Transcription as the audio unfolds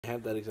I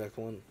have that exact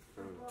one.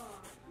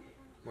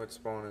 What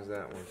spawn is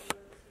that one?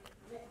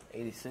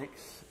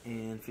 86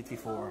 and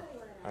 54.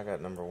 I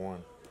got number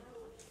 1.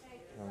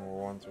 Number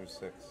 1 through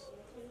 6.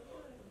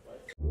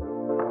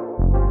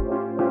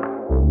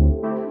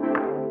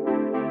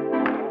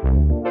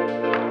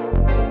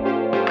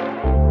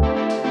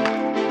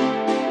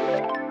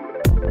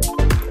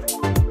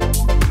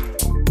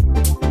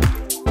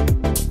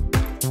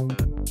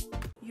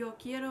 Yo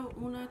quiero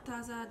una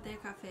taza de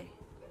café.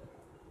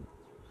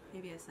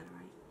 Maybe I said it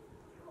right.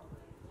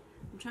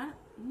 I'm trying to,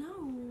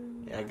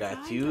 no. I got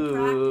I'm you.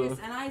 trying to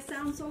practice and I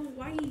sound so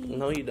white.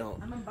 No, you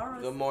don't. I'm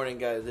embarrassed. Good morning,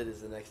 guys. It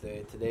is the next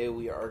day. Today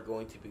we are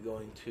going to be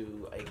going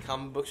to a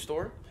comic book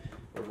store.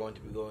 We're going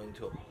to be going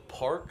to a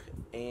park,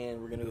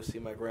 and we're going to go see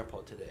my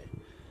grandpa today.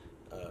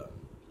 Going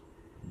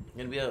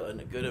to be a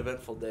good,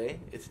 eventful day.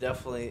 It's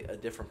definitely a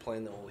different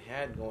plan than what we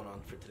had going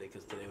on for today,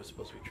 because today was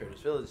supposed to be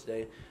Traders Village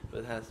Day, but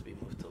it has to be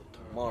moved till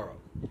tomorrow.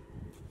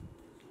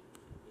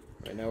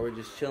 Right now we're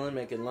just chilling,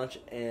 making lunch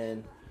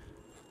and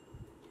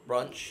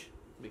brunch,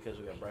 because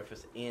we got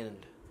breakfast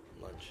and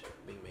lunch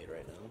being made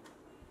right now.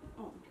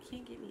 Oh, you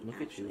can't get me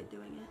Look actually at you.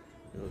 doing it.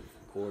 You look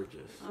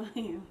gorgeous. Oh,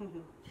 yeah.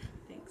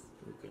 Thanks.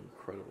 You look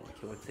incredible. I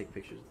can't wait to take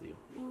pictures with you.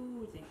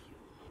 Ooh, thank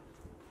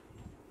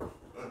you.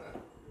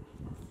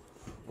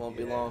 Won't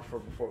be long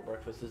before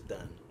breakfast is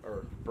done,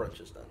 or brunch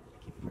is done. I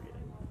keep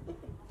forgetting.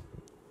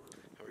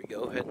 Here we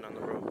go, heading on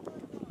the road.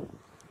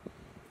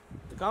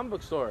 The comic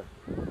book store.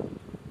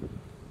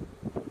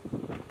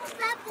 What's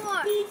that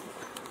for?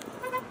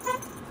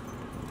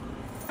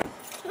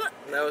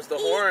 That was the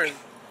horn.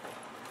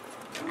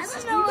 I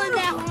don't know what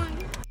that one.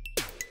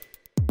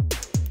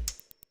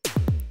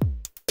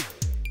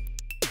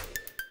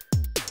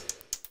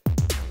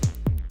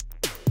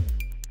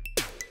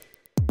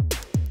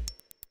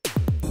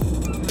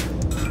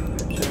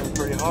 Chilling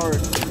pretty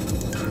hard.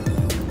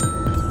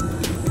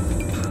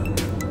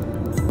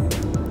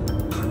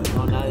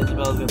 Oh, now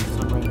Isabella's got the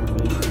sunrise in her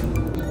face.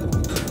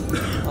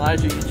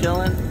 Elijah, you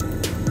chilling?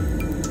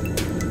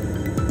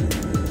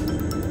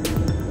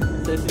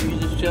 Sissy, you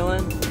just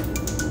chilling?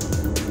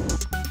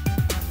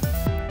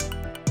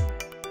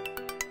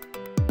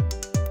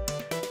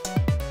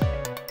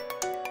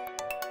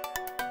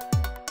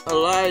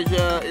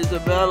 Elijah,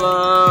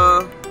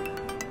 Isabella,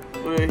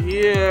 we're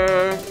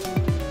here.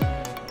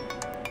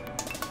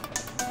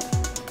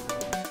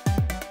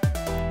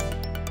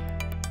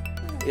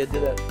 Yeah, do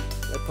that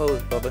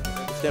pose, Bubba.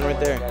 Stand right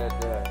there.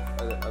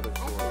 Other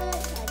store.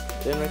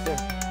 Stand right there.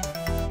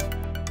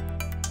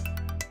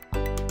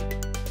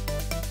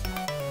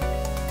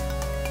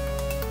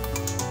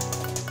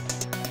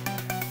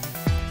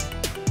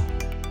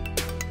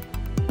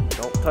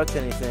 Don't touch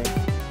anything.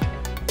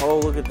 Oh,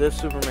 look at this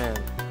Superman.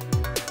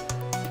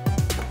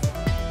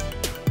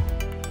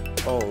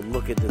 Oh,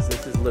 look at this.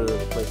 This is literally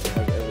the place that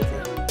has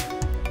everything.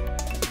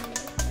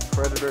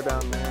 Predator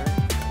down there.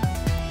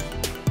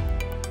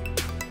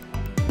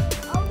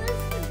 Oh, this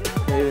is the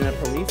girl. Even a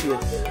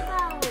Prometheus.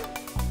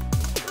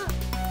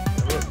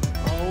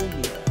 Oh,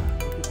 yeah.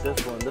 Look at this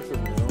one. This is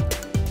new.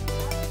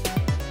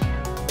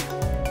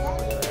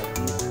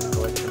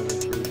 Collection of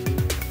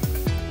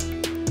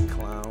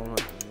Clown,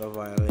 the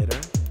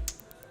Violator.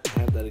 I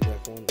have that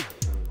exact one.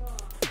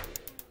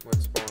 What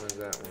spawn is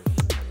that one?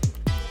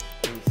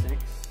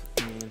 86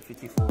 and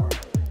 54.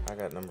 I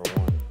got number 1.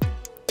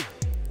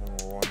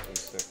 Number 1 through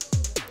 6.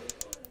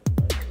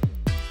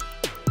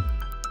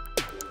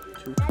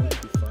 225.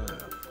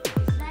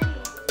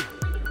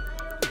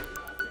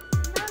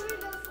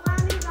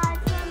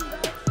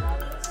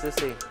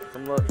 Sissy,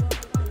 come look.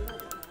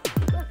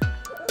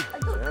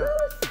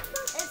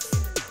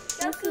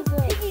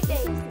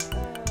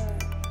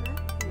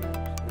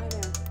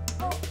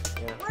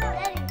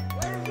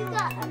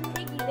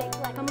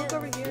 Come look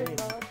over here,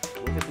 Bob.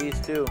 Look at these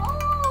two.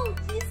 Oh,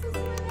 this is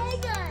what I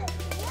got.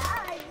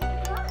 Yeah, I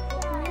got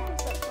that.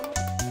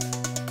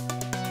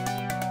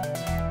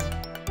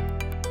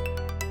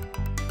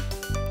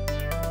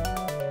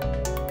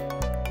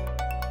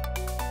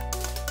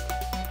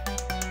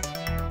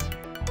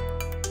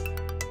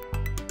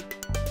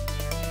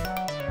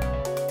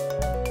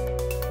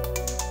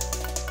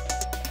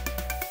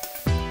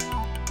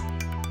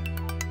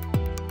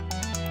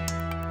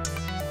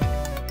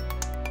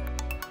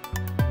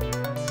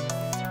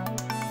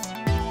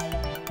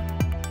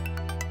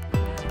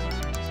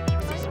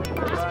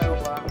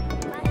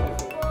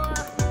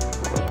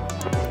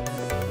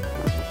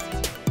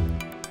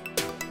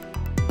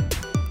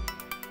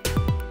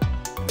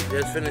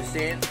 Just finished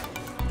seeing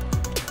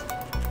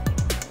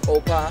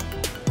Opa.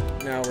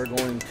 Now we're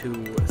going to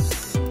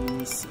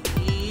CC's.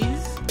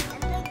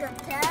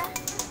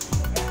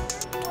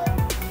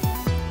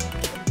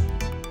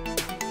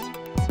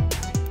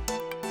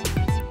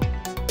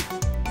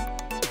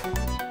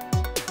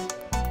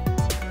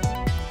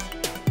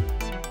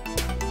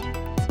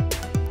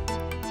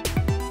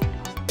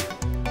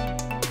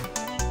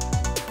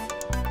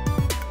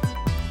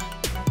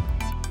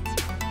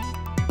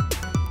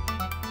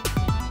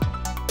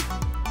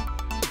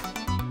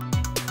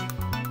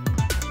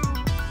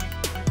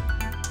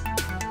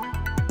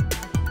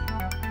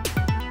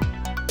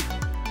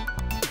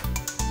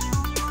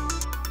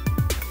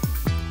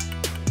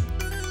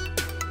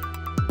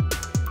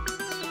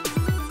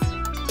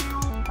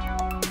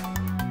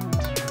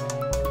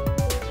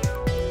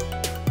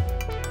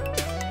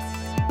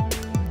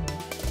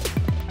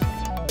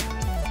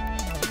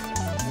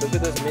 Look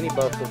at this mini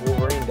buff of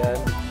Wolverine, Dad.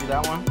 See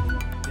that one?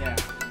 Yeah.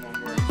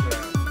 One where it's,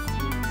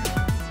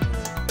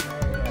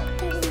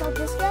 Thinking about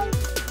this guy?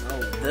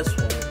 No, this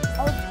one.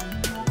 Oh,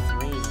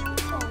 Green.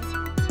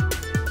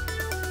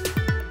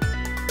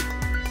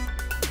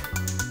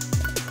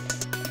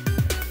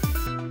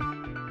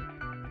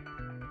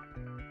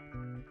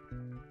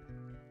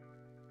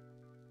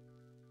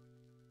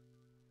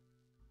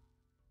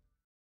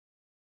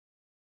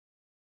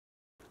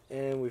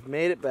 And we've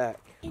made it back.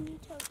 can you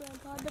tell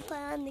Grandpa to play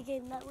on the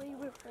game that we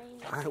were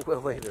playing? I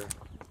will later.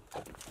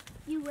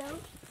 You will?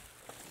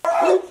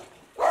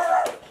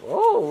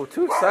 Whoa,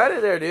 too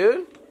excited there,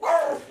 dude.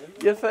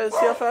 You see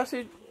how fast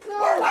he...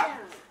 No.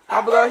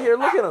 Hobble out here,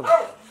 look at him.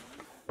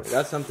 I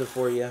got something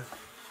for you.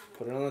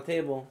 Put it on the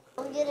table.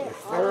 I'll get it.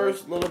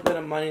 First little bit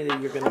of money that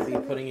you're going to be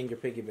putting in your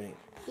piggy bank.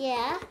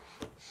 Yeah,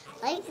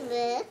 like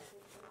this.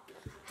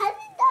 How did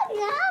Daddy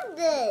have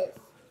this?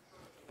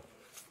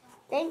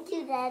 Thank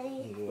you,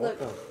 Daddy. You're Look.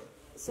 welcome.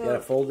 So You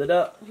gotta fold it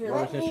up. here,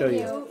 I'm just gonna show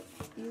you.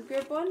 You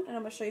grab one, and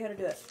I'm gonna show you how to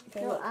do it.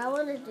 Okay, No, look. I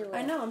want to do it.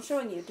 I know, I'm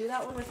showing you. Do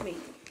that one with me.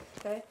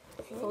 Okay?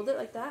 Hold it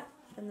like that,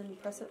 and then you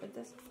press it like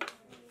this.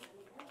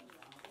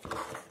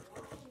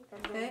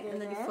 Okay, and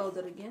then you fold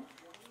it again.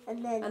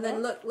 And then, And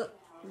then look.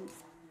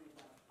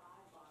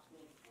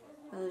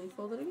 And then you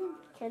fold it again.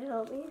 Can you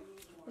help me?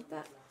 Like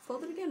that.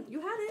 Fold it again.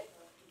 You had it.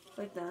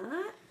 Like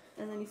that.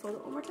 And then you fold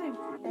it one more time.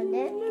 And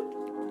then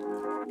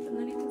And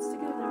then you can stick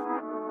it in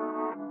there.